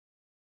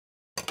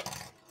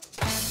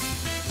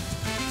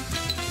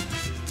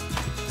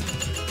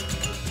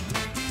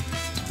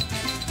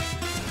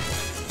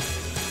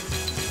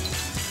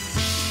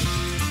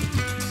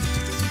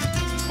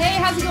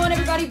How's it going,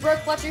 everybody? Brooke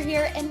Fletcher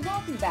here, and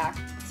welcome back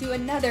to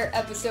another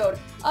episode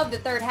of the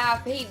third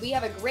half. Hey, we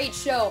have a great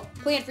show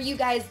planned for you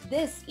guys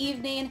this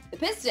evening. The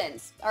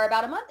Pistons are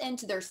about a month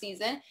into their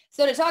season,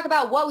 so to talk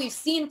about what we've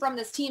seen from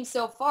this team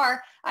so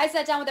far, I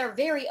sat down with our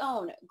very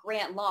own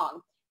Grant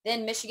Long.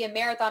 Then Michigan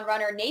marathon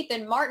runner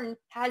Nathan Martin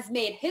has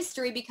made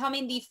history,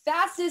 becoming the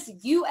fastest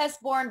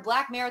U.S.-born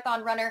Black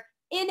marathon runner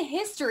in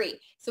history.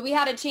 So we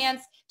had a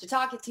chance to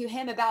talk to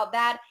him about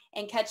that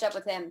and catch up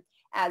with him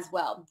as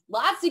well.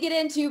 Lots to get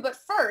into, but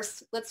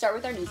first, let's start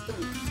with our news of the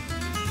week.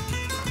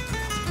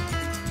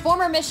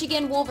 Former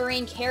Michigan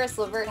Wolverine Karis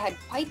LeVert had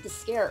quite the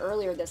scare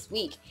earlier this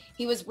week.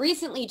 He was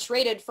recently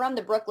traded from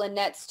the Brooklyn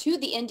Nets to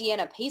the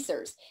Indiana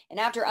Pacers,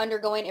 and after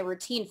undergoing a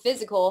routine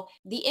physical,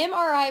 the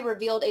MRI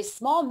revealed a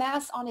small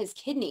mass on his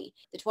kidney.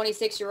 The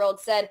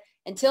 26-year-old said,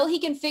 until he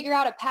can figure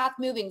out a path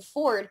moving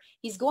forward,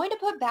 he's going to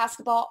put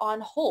basketball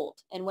on hold,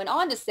 and went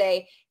on to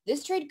say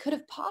this trade could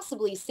have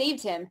possibly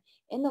saved him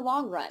in the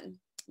long run.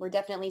 We're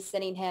definitely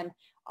sending him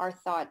our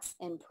thoughts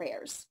and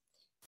prayers.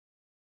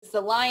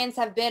 The Lions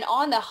have been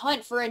on the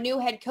hunt for a new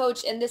head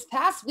coach, and this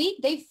past week,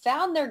 they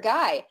found their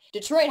guy.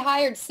 Detroit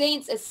hired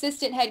Saints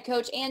assistant head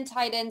coach and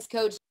tight ends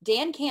coach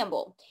Dan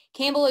Campbell.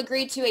 Campbell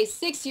agreed to a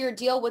 6-year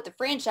deal with the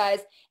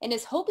franchise and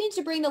is hoping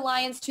to bring the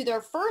Lions to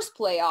their first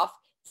playoff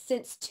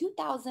since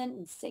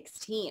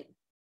 2016.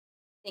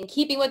 In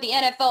keeping with the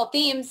NFL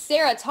theme,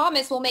 Sarah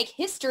Thomas will make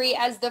history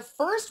as the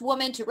first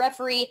woman to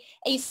referee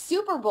a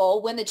Super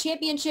Bowl when the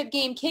championship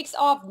game kicks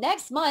off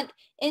next month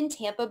in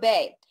Tampa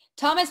Bay.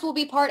 Thomas will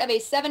be part of a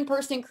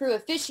 7-person crew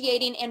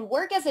officiating and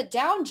work as a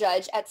down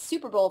judge at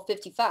Super Bowl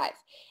 55.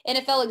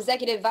 NFL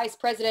Executive Vice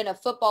President of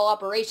Football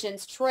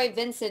Operations Troy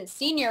Vincent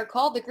Sr.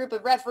 called the group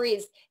of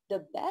referees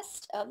the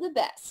best of the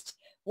best.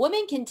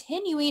 Women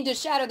continuing to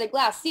shatter the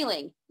glass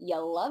ceiling.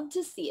 You'll love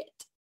to see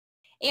it.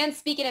 And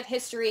speaking of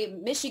history,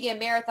 Michigan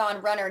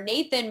marathon runner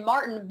Nathan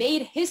Martin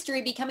made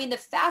history, becoming the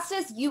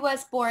fastest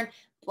U.S.-born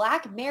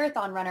Black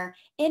marathon runner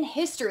in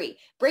history,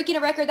 breaking a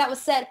record that was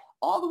set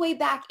all the way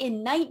back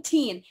in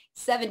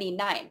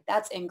 1979.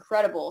 That's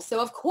incredible.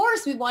 So of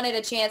course we wanted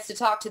a chance to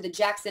talk to the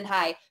Jackson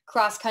High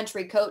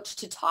cross-country coach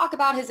to talk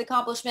about his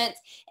accomplishments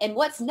and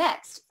what's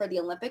next for the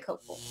Olympic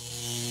hopeful.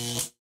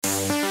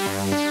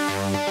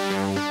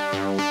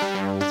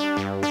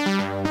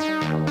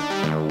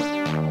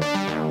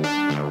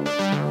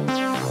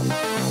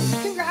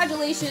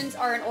 Congratulations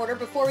are in order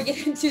before we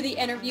get into the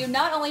interview.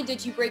 Not only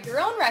did you break your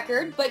own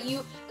record, but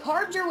you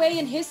carved your way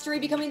in history,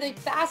 becoming the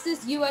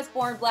fastest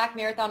U.S.-born Black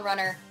marathon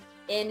runner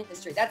in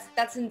history.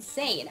 That's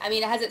insane. I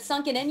mean, has it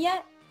sunken in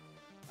yet?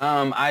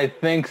 I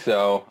think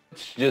so.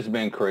 It's just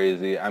been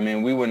crazy. I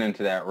mean, we went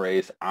into that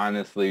race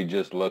honestly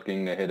just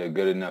looking to hit a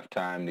good enough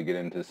time to get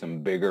into some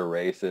bigger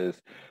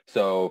races.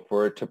 So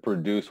for it to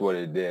produce what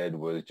it did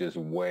was just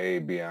way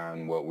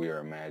beyond what we were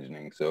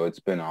imagining. So it's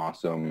been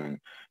awesome and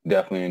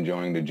definitely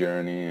enjoying the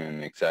journey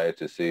and excited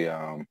to see,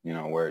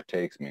 where it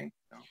takes me.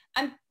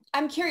 So.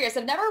 I'm curious.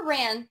 I've never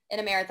ran in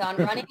a marathon.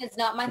 Running is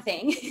not my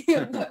thing,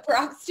 but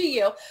props to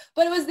you.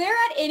 But was there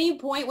at any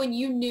point when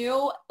you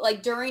knew,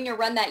 like during your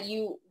run, that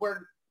you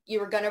were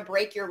going to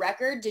break your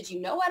record? Did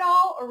you know at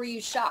all, or were you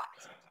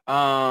shocked?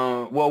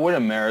 Well, with a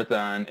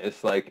marathon,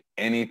 it's like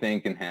anything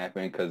can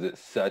happen because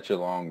it's such a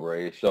long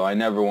race. So I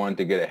never wanted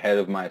to get ahead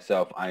of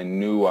myself. I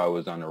knew I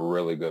was on a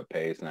really good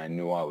pace and I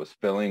knew I was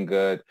feeling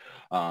good.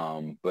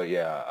 But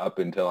yeah, up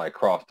until I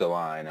crossed the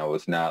line, I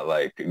was not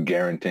like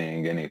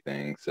guaranteeing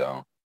anything.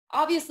 So.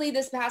 Obviously,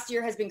 this past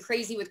year has been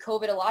crazy with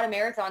COVID. A lot of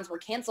marathons were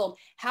canceled.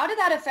 How did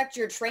that affect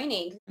your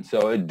training?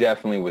 So it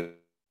definitely was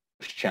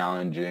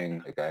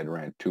challenging. Like I had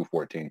ran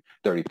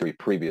 2:14:33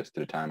 previous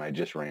to the time I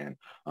just ran,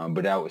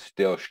 but that was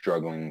still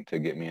struggling to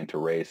get me into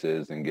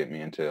races and get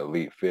me into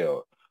elite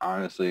field.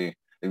 Honestly,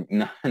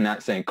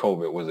 not saying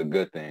COVID was a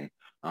good thing,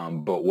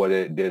 but what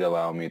it did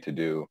allow me to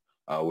do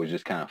was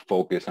just kind of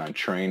focus on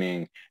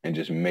training and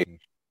just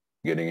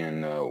getting in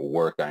the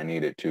work I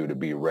needed to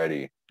be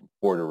ready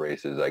for the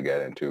races I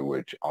got into,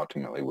 which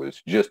ultimately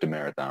was just a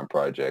marathon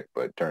project,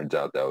 but turns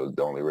out that was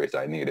the only race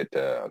I needed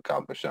to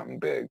accomplish something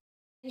big.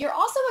 You're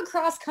also a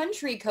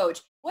cross-country coach.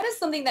 What is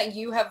something that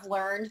you have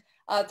learned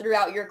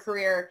throughout your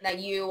career that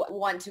you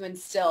want to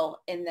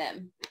instill in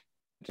them?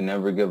 To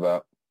never give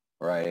up,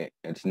 right?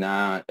 It's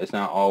not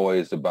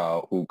always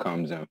about who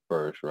comes in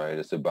first, right?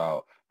 It's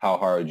about how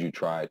hard you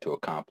try to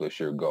accomplish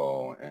your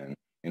goal. And,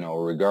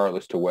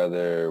 regardless to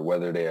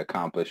whether they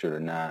accomplish it or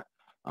not,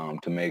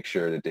 to make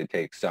sure that they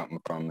take something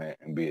from it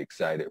and be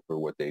excited for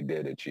what they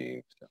did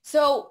achieve.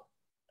 So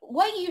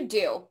what you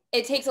do,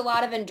 it takes a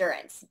lot of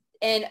endurance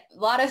and a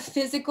lot of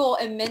physical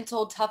and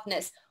mental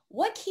toughness.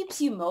 What keeps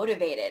you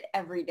motivated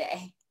every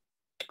day?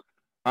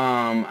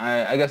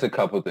 I guess a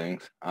couple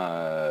things.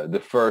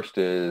 The first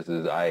is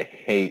I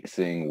hate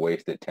seeing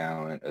wasted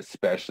talent,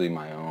 especially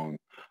my own.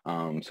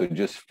 So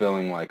just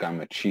feeling like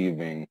I'm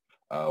achieving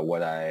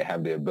what I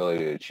have the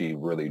ability to achieve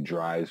really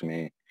drives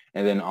me.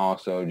 And then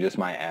also just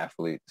my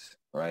athletes,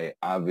 right?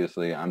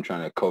 Obviously, I'm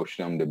trying to coach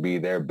them to be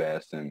their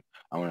best, and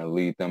I want to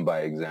lead them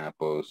by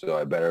example. So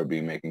I better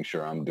be making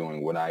sure I'm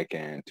doing what I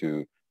can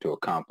to to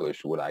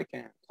accomplish what I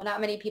can. Well,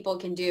 not many people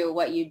can do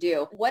what you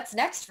do. What's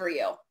next for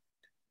you?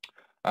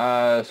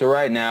 So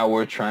right now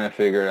we're trying to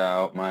figure it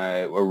out.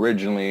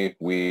 Originally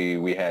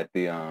we had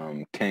the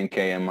 10K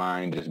in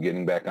mind, just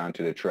getting back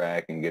onto the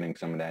track and getting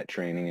some of that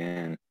training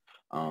in.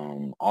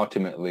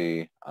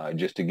 Ultimately,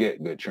 just to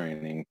get good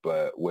training,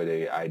 but with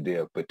a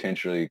idea of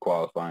potentially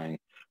qualifying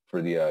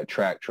for the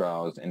track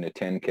trials in the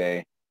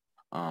 10K.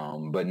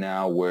 But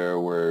now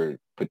we're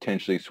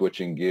potentially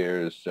switching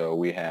gears, so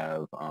we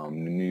have the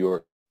New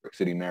York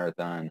City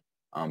Marathon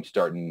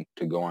starting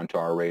to go onto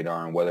our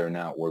radar, and whether or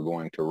not we're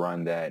going to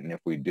run that, and if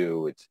we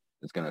do, it's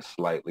going to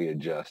slightly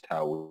adjust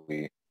how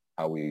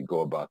we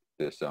go about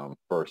this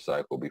first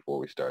cycle before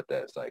we start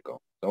that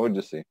cycle. So we'll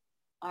just see.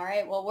 All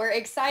right. Well, we're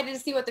excited to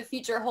see what the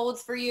future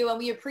holds for you, and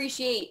we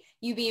appreciate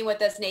you being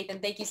with us, Nathan.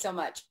 Thank you so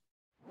much.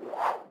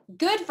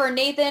 Good for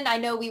Nathan. I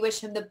know we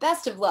wish him the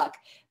best of luck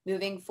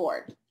moving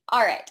forward.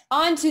 All right,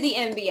 on to the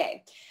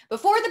NBA.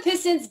 Before the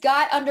Pistons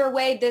got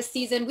underway this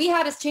season, we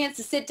had a chance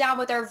to sit down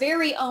with our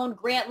very own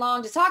Grant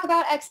Long to talk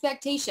about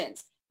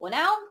expectations. Well,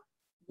 now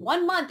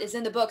 1 month is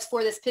in the books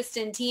for this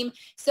Piston team,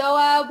 so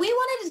we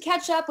wanted to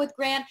catch up with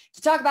Grant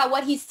to talk about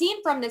what he's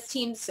seen from this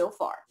team so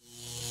far.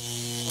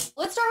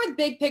 Let's start with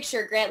big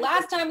picture, Grant.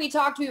 Last time we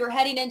talked, we were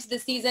heading into the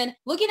season.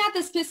 Looking at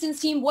this Pistons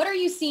team, what are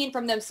you seeing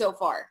from them so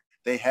far?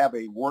 They have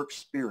a work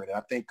spirit.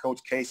 I think Coach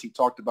Casey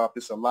talked about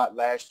this a lot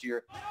last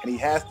year, and he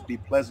has to be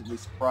pleasantly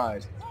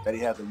surprised that he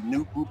has a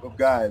new group of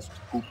guys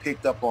who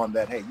picked up on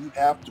that. Hey, you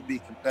have to be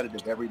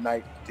competitive every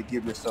night to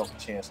give yourself a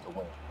chance to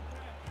win.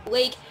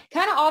 Blake,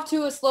 kind of off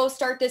to a slow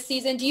start this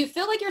season. Do you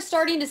feel like you're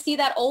starting to see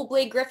that old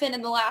Blake Griffin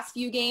in the last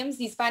few games?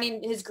 He's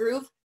finding his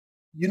groove?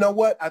 You know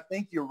what? I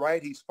think you're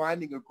right. He's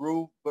finding a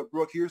groove. But,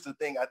 Brooke, here's the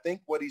thing. I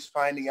think what he's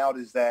finding out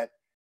is that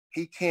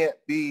he can't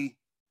be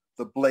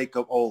the Blake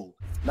of old.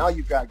 Now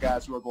you've got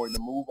guys who are going to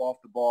move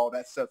off the ball.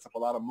 That sets up a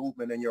lot of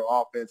movement in your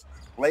offense.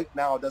 Blake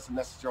now doesn't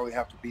necessarily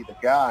have to be the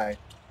guy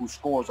who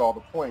scores all the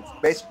points,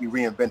 basically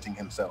reinventing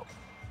himself.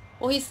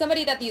 Well, he's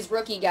somebody that these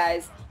rookie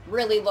guys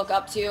really look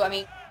up to. I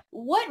mean,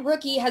 what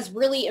rookie has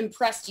really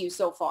impressed you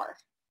so far?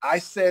 I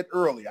said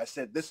early,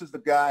 this is the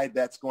guy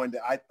that's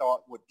I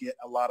thought would get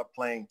a lot of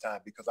playing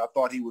time because I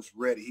thought he was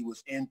ready. He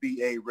was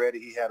NBA ready.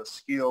 He had a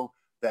skill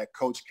that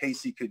Coach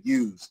Casey could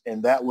use,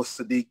 and that was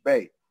Saddiq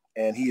Bey.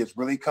 And he has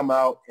really come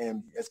out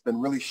and has been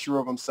really sure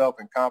of himself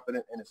and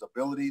confident in his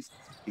abilities.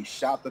 He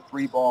shot the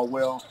three ball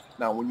well.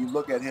 Now, when you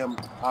look at him,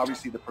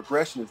 obviously the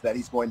progression is that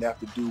he's going to have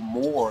to do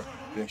more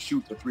than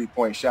shoot the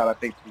three-point shot. I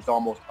think he's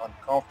almost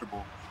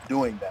uncomfortable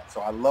doing that.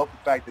 So I love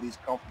the fact that he's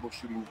comfortable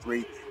shooting the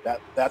three.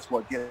 That's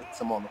what gets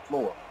him on the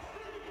floor.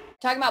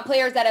 Talking about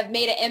players that have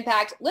made an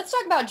impact, let's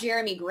talk about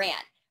Jeremy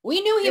Grant. We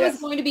knew he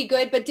was going to be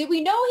good, but did we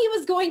know he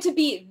was going to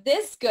be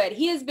this good?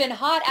 He has been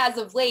hot as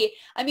of late.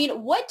 I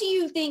mean, what do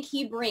you think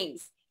he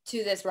brings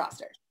to this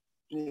roster?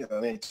 Yeah, I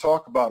mean,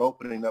 talk about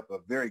opening up a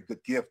very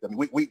good gift. I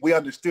mean, we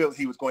understood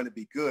he was going to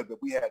be good, but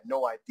we had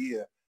no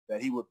idea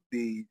that he would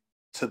be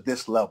to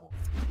this level.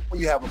 When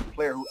you have a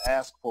player who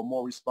asks for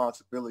more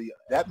responsibility,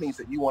 that means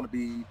that you want to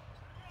be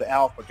the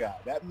alpha guy.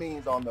 That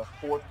means on the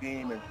fourth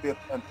game and fifth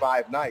and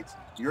 5 nights,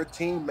 your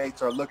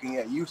teammates are looking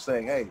at you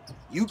saying, hey,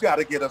 you got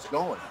to get us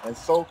going. And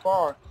so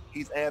far,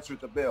 he's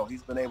answered the bell.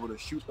 He's been able to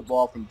shoot the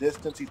ball from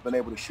distance. He's been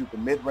able to shoot the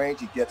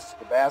mid-range. He gets to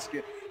the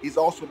basket. He's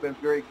also been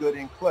very good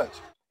in clutch.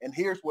 And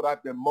here's what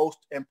I've been most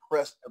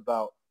impressed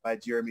about by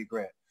Jeremy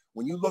Grant.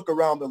 When you look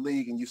around the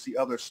league and you see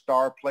other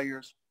star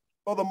players,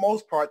 for the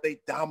most part, they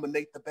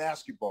dominate the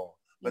basketball.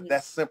 But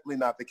that's simply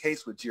not the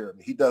case with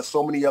Jeremy. He does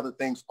so many other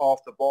things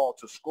off the ball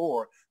to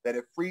score that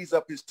it frees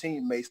up his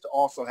teammates to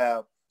also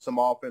have some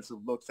offensive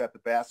looks at the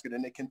basket,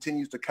 and it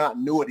continues the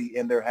continuity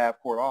in their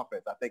half-court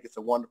offense. I think it's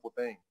a wonderful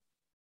thing.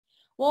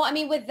 Well, I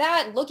mean, with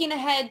that, looking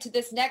ahead to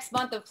this next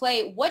month of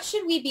play, what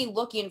should we be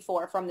looking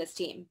for from this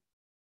team?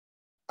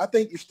 I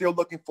think you're still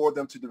looking for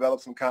them to develop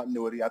some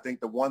continuity. I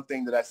think the one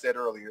thing that I said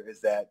earlier is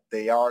that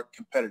they are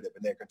competitive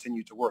and they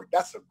continue to work.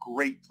 That's a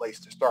great place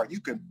to start. You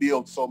can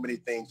build so many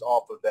things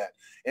off of that.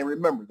 And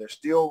remember, they're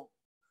still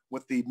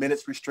with the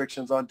minutes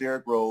restrictions on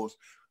Derrick Rose.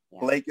 Yeah.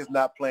 Blake is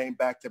not playing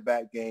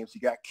back-to-back games.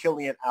 You got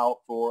Killian out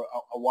for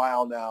a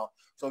while now.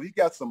 So you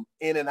got some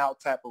in and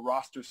out type of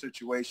roster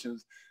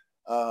situations.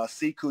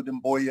 Sekou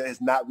Doumbouya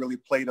has not really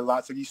played a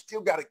lot. So you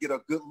still got to get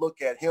a good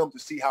look at him to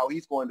see how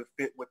he's going to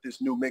fit with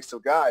this new mix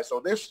of guys. So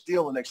there's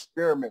still an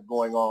experiment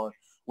going on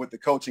with the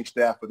coaching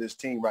staff of this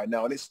team right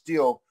now. And it's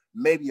still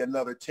maybe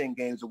another 10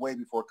 games away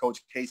before Coach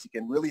Casey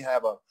can really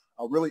have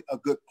a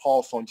good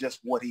pulse on just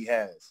what he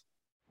has.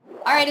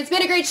 All right, it's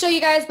been a great show,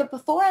 you guys. But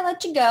before I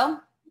let you go,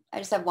 I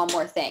just have one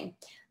more thing.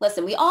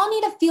 Listen, we all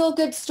need a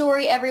feel-good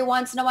story every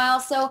once in a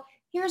while. So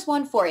here's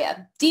one for you.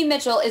 D.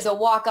 Mitchell is a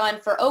walk-on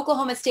for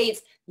Oklahoma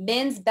State's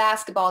men's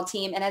basketball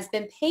team and has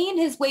been paying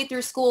his way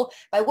through school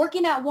by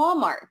working at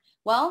Walmart.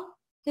 Well,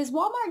 his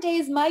Walmart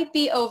days might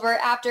be over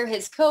after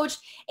his coach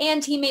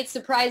and teammates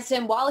surprised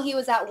him while he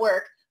was at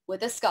work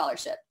with a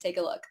scholarship. Take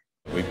a look.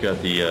 We've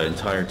got the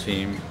entire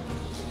team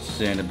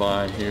standing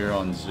by here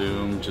on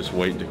Zoom, just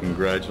waiting to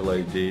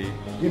congratulate D.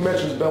 He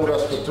mentioned he's been with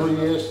us for 3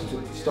 years,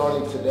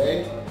 starting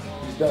today.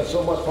 He's done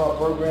so much for our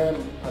program.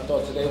 I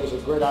thought today was a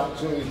great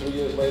opportunity 3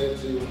 years later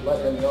to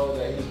let him know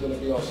that he's going to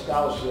be on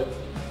scholarship.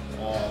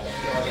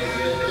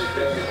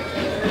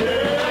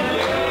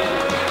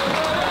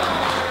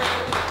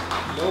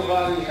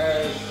 Nobody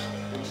has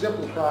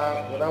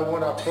exemplified what I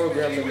want our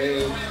program to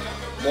mean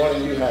more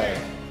than you have.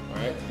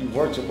 Right? You've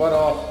worked your butt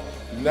off,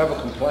 you never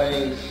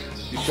complain,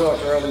 you show up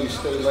early, you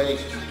stay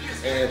late,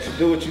 and to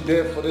do what you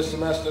did for this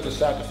semester, the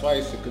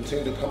sacrifice to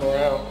continue to come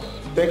around.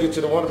 Thank you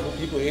to the wonderful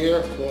people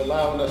here for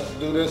allowing us to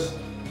do this.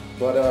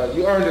 But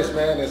you earned this,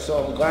 man, and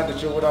so I'm glad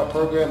that you're with our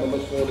program and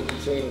look forward to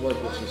continuing to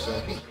work with you,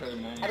 so.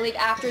 I believe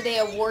after they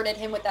awarded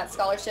him with that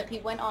scholarship, he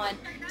went on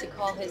to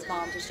call his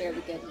mom to share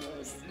the good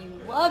news. You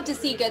love to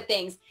see good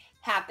things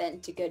happen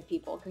to good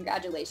people.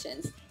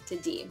 Congratulations to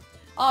D.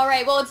 All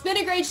right, well, it's been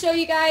a great show,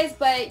 you guys,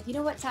 but you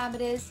know what time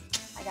it is?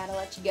 I gotta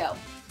let you go.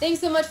 Thanks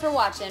so much for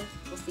watching.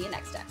 We'll see you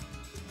next time.